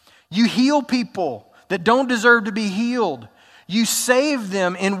 You heal people that don't deserve to be healed. You save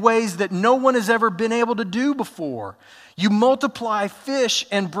them in ways that no one has ever been able to do before. You multiply fish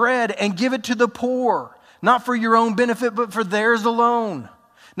and bread and give it to the poor, not for your own benefit, but for theirs alone.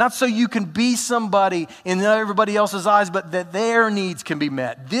 Not so you can be somebody in everybody else's eyes, but that their needs can be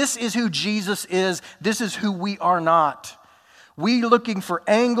met. This is who Jesus is. This is who we are not. We're looking for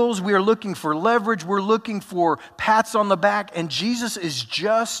angles. We are looking for leverage. We're looking for pats on the back. And Jesus is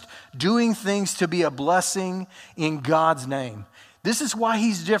just doing things to be a blessing in God's name. This is why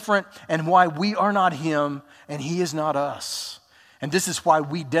he's different and why we are not him and he is not us. And this is why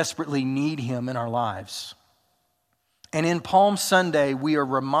we desperately need him in our lives. And in Palm Sunday, we are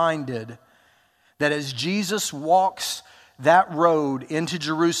reminded that as Jesus walks that road into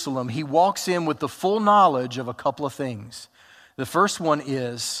Jerusalem, he walks in with the full knowledge of a couple of things. The first one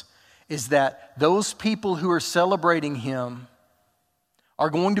is that those people who are celebrating him are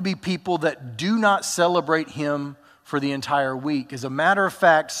going to be people that do not celebrate him for the entire week. As a matter of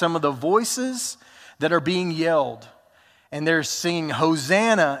fact, some of the voices that are being yelled, and they're singing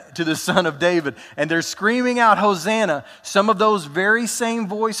Hosanna to the Son of David, and they're screaming out Hosanna. Some of those very same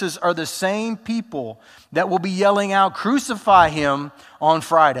voices are the same people that will be yelling out crucify him on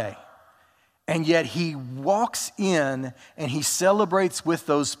Friday. And yet he walks in and he celebrates with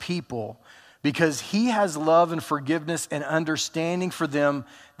those people because he has love and forgiveness and understanding for them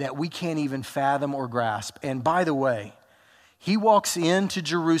that we can't even fathom or grasp. And by the way, he walks into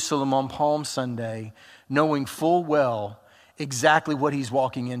Jerusalem on Palm Sunday knowing full well exactly what he's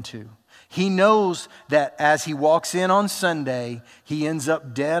walking into. He knows that as he walks in on Sunday, he ends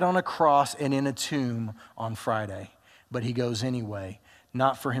up dead on a cross and in a tomb on Friday. But he goes anyway,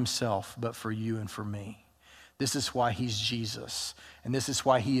 not for himself, but for you and for me. This is why he's Jesus. And this is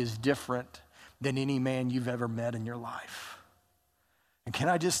why he is different than any man you've ever met in your life. And can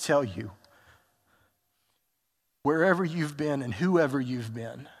I just tell you, wherever you've been and whoever you've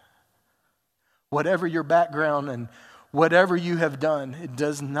been, whatever your background and whatever you have done, it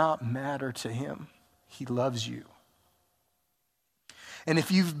does not matter to him. He loves you. And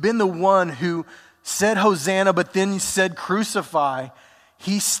if you've been the one who said Hosanna, but then said crucify,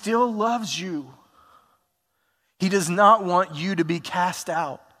 he still loves you. He does not want you to be cast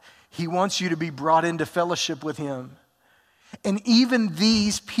out. He wants you to be brought into fellowship with him. And even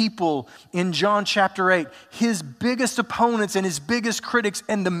these people in John chapter 8, his biggest opponents and his biggest critics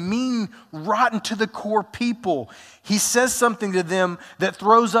and the mean, rotten to the core people, he says something to them that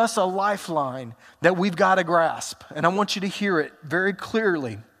throws us a lifeline that we've got to grasp. And I want you to hear it very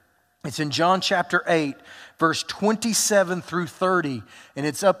clearly. It's in John chapter 8, verse 27 through 30, and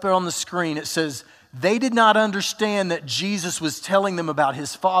it's up there on the screen. It says, they did not understand that Jesus was telling them about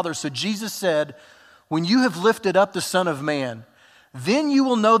his Father. So Jesus said, when you have lifted up the Son of Man, then you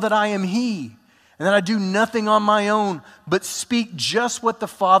will know that I am he, and that I do nothing on my own, but speak just what the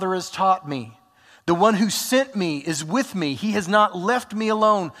Father has taught me. The one who sent me is with me. He has not left me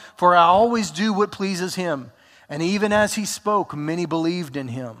alone, for I always do what pleases him. And even as he spoke, many believed in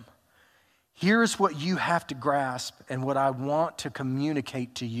him. Here's what you have to grasp and what I want to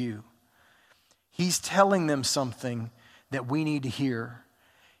communicate to you. He's telling them something that we need to hear.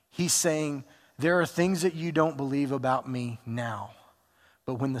 He's saying, there are things that you don't believe about me now.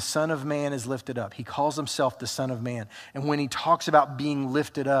 But when the Son of Man is lifted up, he calls himself the Son of Man. And when he talks about being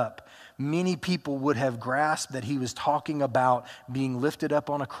lifted up, many people would have grasped that he was talking about being lifted up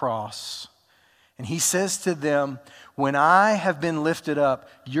on a cross. And he says to them, when I have been lifted up,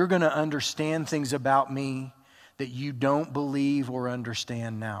 you're going to understand things about me that you don't believe or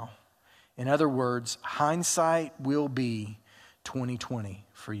understand now. In other words, hindsight will be 20/20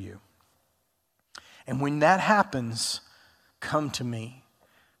 for you. And when that happens, come to me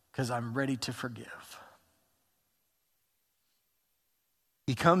because I'm ready to forgive.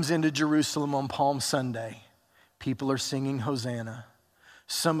 He comes into Jerusalem on Palm Sunday. People are singing Hosanna.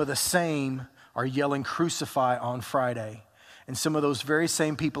 Some of the same are yelling crucify on Friday. And some of those very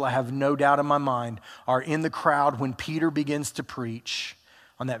same people, I have no doubt in my mind, are in the crowd when Peter begins to preach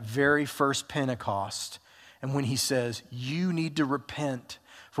on that very first Pentecost. And when he says, you need to repent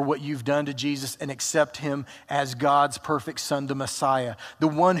for what you've done to Jesus and accept him as God's perfect Son, the Messiah. The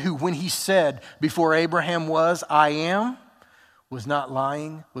one who, when he said, before Abraham was, I am, was not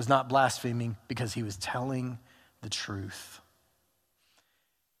lying, was not blaspheming, because he was telling the truth.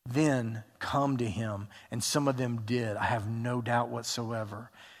 Then come to him, and some of them did, I have no doubt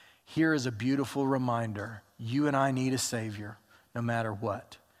whatsoever. Here is a beautiful reminder. You and I need a Savior. no matter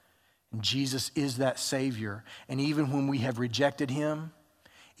what. And Jesus is that Savior. And even when we have rejected him,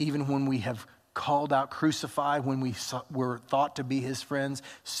 even when we have called out crucified, when we were thought to be his friends,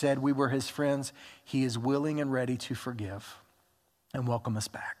 said we were his friends, he is willing and ready to forgive and welcome us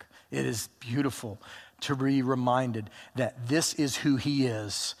back. It is beautiful to be reminded that this is who he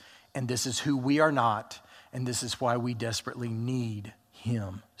is, and this is who we are not, and this is why we desperately need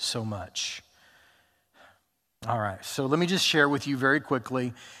him so much. All right, so let me just share with you very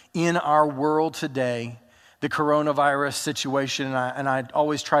quickly. In our world today, the coronavirus situation, and I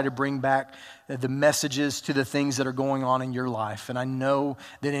always try to bring back the messages to the things that are going on in your life. And I know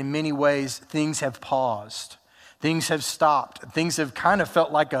that in many ways, things have paused. Things have stopped. Things have kind of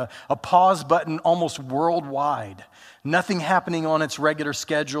felt like a pause button almost worldwide. Nothing happening on its regular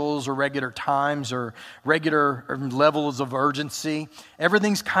schedules or regular times or regular levels of urgency.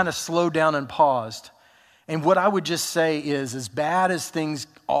 Everything's kind of slowed down and paused. And what I would just say is, as bad as things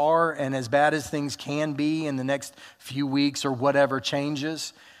are and as bad as things can be in the next few weeks or whatever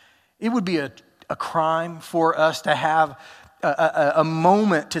changes, it would be a crime for us to have a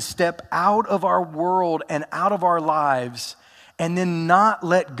moment to step out of our world and out of our lives and then not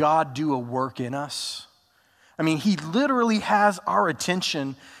let God do a work in us. I mean, he literally has our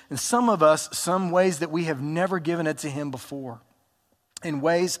attention, and some of us, some ways that we have never given it to him before. In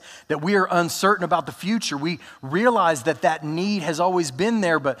ways that we are uncertain about the future. We realize that that need has always been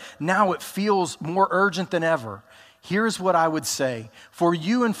there, but now it feels more urgent than ever. Here's what I would say. For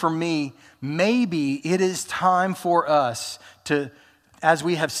you and for me, maybe it is time for us to, as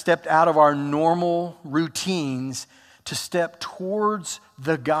we have stepped out of our normal routines, to step towards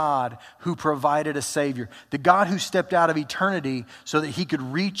the God who provided a Savior. The God who stepped out of eternity so that he could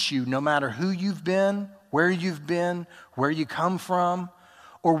reach you no matter who you've been, where you come from,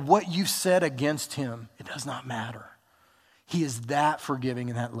 or what you've said against him. It does not matter. He is that forgiving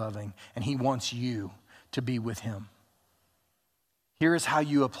and that loving, and he wants you to be with him. Here is how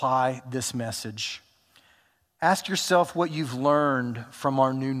you apply this message. Ask yourself what you've learned from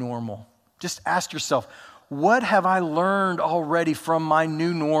our new normal. Just ask yourself, what have I learned already from my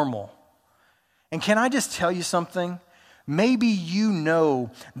new normal? And can I just tell you something? Maybe you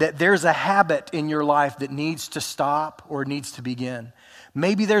know that there's a habit in your life that needs to stop or needs to begin.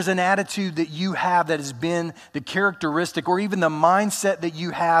 Maybe there's an attitude that you have that has been the characteristic or even the mindset that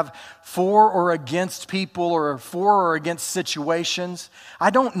you have for or against people or for or against situations. I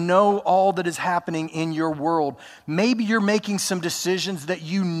don't know all that is happening in your world. Maybe you're making some decisions that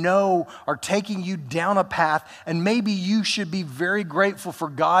you know are taking you down a path, and maybe you should be very grateful for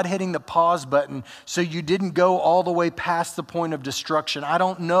God hitting the pause button so you didn't go all the way past the point of destruction. I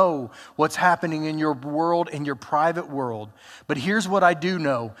don't know what's happening in your world, in your private world, but here's what I do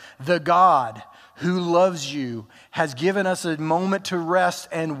know. The God who loves you has given us a moment to rest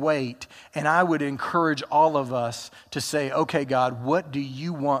and wait. And I would encourage all of us to say, okay, God, what do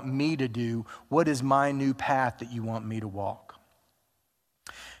you want me to do? What is my new path that you want me to walk?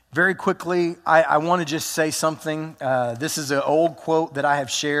 Very quickly, I want to just say something. This is an old quote that I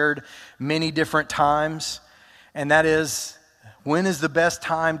have shared many different times. And that is, when is the best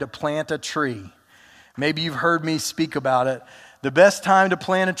time to plant a tree? Maybe you've heard me speak about it. The best time to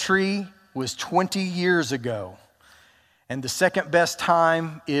plant a tree was 20 years ago. And the second best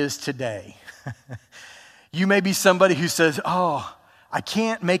time is today. You may be somebody who says, oh, I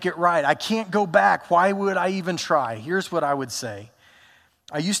can't make it right. I can't go back. Why would I even try? Here's what I would say.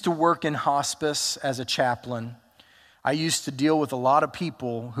 I used to work in hospice as a chaplain. I used to deal with a lot of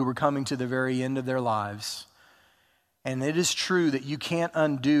people who were coming to the very end of their lives. And it is true that you can't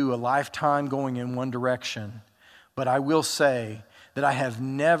undo a lifetime going in one direction. But I will say that I have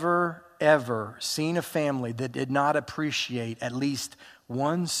never, ever seen a family that did not appreciate at least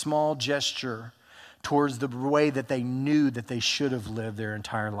one small gesture towards the way that they knew that they should have lived their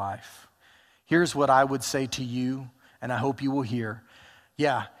entire life. Here's what I would say to you, and I hope you will hear.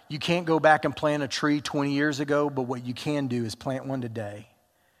 Yeah, you can't go back and plant a tree 20 years ago, but what you can do is plant one today.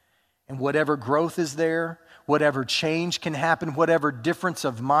 And whatever growth is there, whatever change can happen, whatever difference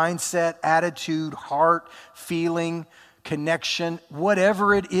of mindset, attitude, heart, feeling, connection,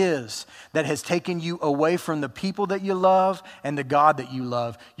 whatever it is that has taken you away from the people that you love and the God that you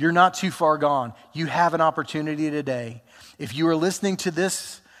love, you're not too far gone. You have an opportunity today. If you are listening to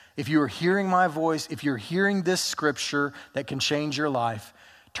this, if you are hearing my voice, if you're hearing this scripture that can change your life,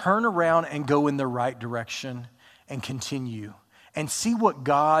 turn around and go in the right direction and continue. And see what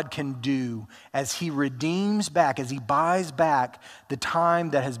God can do as he redeems back, as he buys back the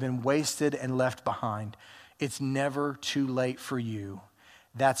time that has been wasted and left behind. It's never too late for you.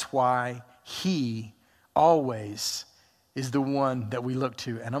 That's why he always is the one that we look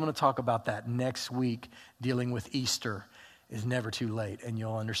to. And I'm going to talk about that next week, dealing with Easter is never too late, and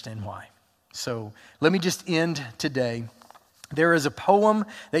you'll understand why. So let me just end today. There is a poem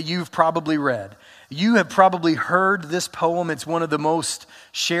that you've probably read. You have probably heard this poem. It's one of the most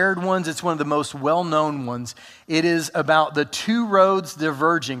shared ones. It's one of the most well-known ones. It is about the two roads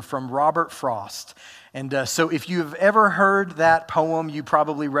diverging from Robert Frost. And so if you've ever heard that poem, you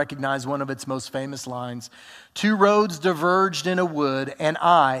probably recognize one of its most famous lines. Two roads diverged in a wood, and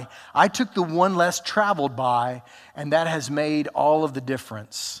I took the one less traveled by, and that has made all of the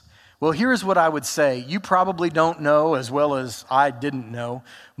difference. Well, here's what I would say. You probably don't know, as well as I didn't know,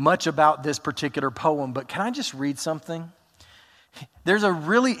 much about this particular poem, but can I just read something? There's a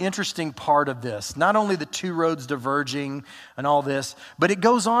really interesting part of this. Not only the two roads diverging and all this, but it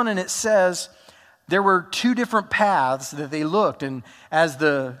goes on and it says, there were two different paths that they looked, and as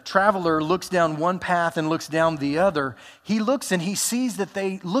the traveler looks down one path and looks down the other, he looks and he sees that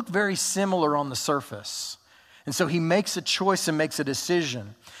they look very similar on the surface. And so he makes a choice and makes a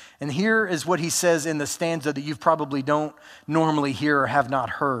decision. And here is what he says in the stanza that you probably don't normally hear or have not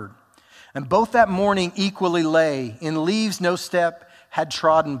heard. And both that morning equally lay, in leaves no step had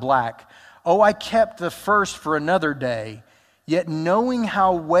trodden black. Oh, I kept the first for another day, yet knowing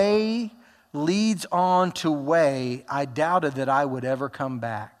how way leads on to way, I doubted that I would ever come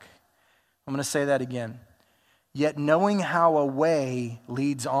back. I'm going to say that again. Yet knowing how a way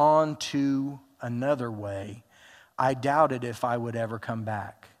leads on to another way, I doubted if I would ever come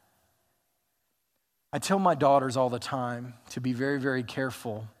back. I tell my daughters all the time to be very, very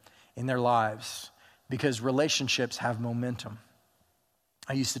careful in their lives because relationships have momentum.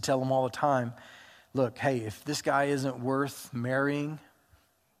 I used to tell them all the time, look, hey, if this guy isn't worth marrying,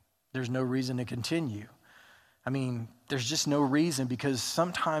 there's no reason to continue. I mean, there's just no reason because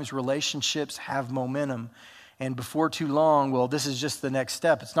sometimes relationships have momentum. And before too long, well, this is just the next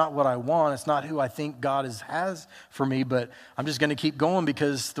step. It's not what I want. It's not who I think God has for me, but I'm just going to keep going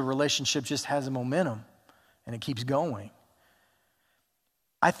because the relationship just has a momentum and it keeps going.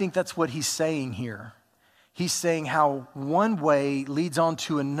 I think that's what he's saying here. He's saying how one way leads on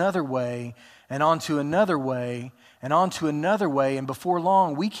to another way and on to another way and on to another way. And before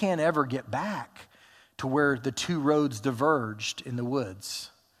long, we can't ever get back to where the two roads diverged in the woods.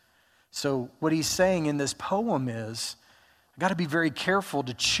 So what he's saying in this poem is, I got to be very careful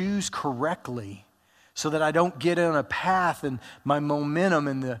to choose correctly so that I don't get on a path and my momentum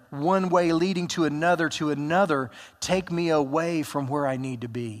and the one way leading to another take me away from where I need to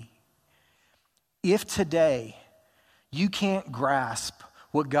be. If today you can't grasp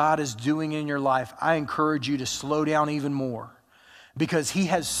what God is doing in your life, I encourage you to slow down even more because he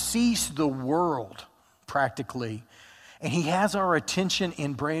has seized the world practically and he has our attention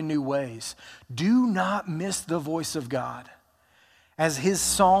in brand new ways. Do not miss the voice of God. As his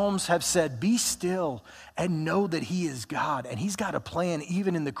Psalms have said, be still and know that he is God. And he's got a plan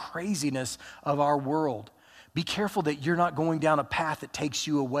even in the craziness of our world. Be careful that you're not going down a path that takes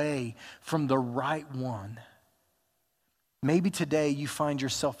you away from the right one. Maybe today you find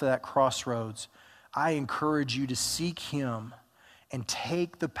yourself at that crossroads. I encourage you to seek him and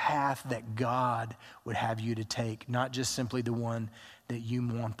take the path that God would have you to take, not just simply the one that you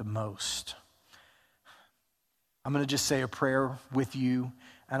want the most. I'm going to just say a prayer with you,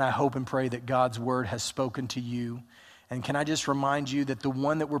 and I hope and pray that God's word has spoken to you. And can I just remind you that the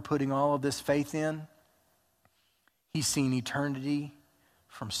one that we're putting all of this faith in, he's seen eternity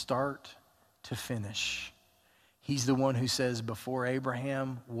from start to finish. He's the one who says, before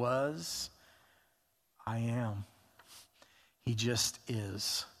Abraham was, I am. He just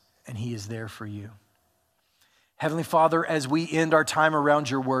is, and he is there for you. Heavenly Father, as we end our time around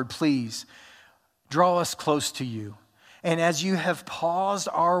your word, please draw us close to you. And as you have paused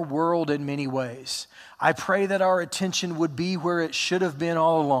our world in many ways, I pray that our attention would be where it should have been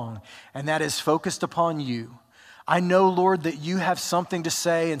all along, and that is focused upon you. I know, Lord, that you have something to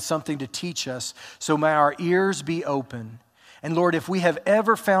say and something to teach us, so may our ears be open. And Lord, if we have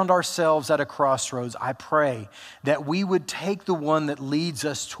ever found ourselves at a crossroads, I pray that we would take the one that leads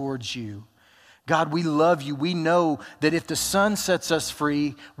us towards you. God, we love you. We know that if the Son sets us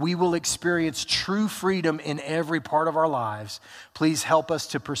free, we will experience true freedom in every part of our lives. Please help us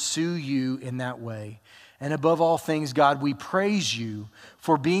to pursue you in that way. And above all things, God, we praise you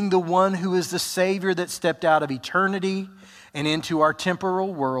for being the one who is the Savior that stepped out of eternity and into our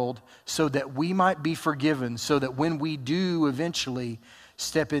temporal world so that we might be forgiven, so that when we do eventually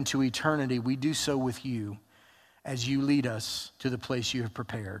step into eternity, we do so with you as you lead us to the place you have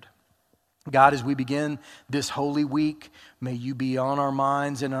prepared. God, as we begin this holy week, may you be on our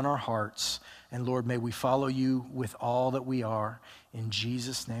minds and on our hearts. And Lord, may we follow you with all that we are. In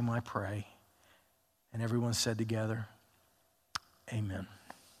Jesus' name I pray. And everyone said together, amen.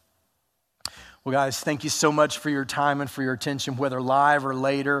 Well, guys, thank you so much for your time and for your attention, whether live or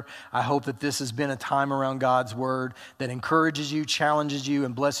later. I hope that this has been a time around God's word that encourages you, challenges you,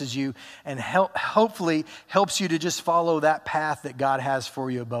 and blesses you, and hopefully helps you to just follow that path that God has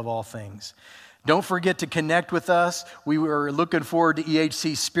for you above all things. Don't forget to connect with us. We were looking forward to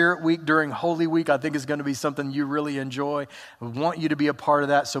EHC Spirit Week during Holy Week. I think it's going to be something you really enjoy. We want you to be a part of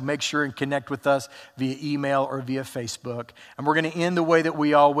that, so make sure and connect with us via email or via Facebook. And we're going to end the way that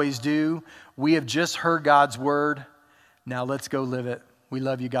we always do. We have just heard God's word. Now let's go live it. We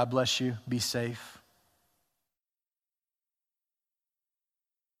love you. God bless you. Be safe.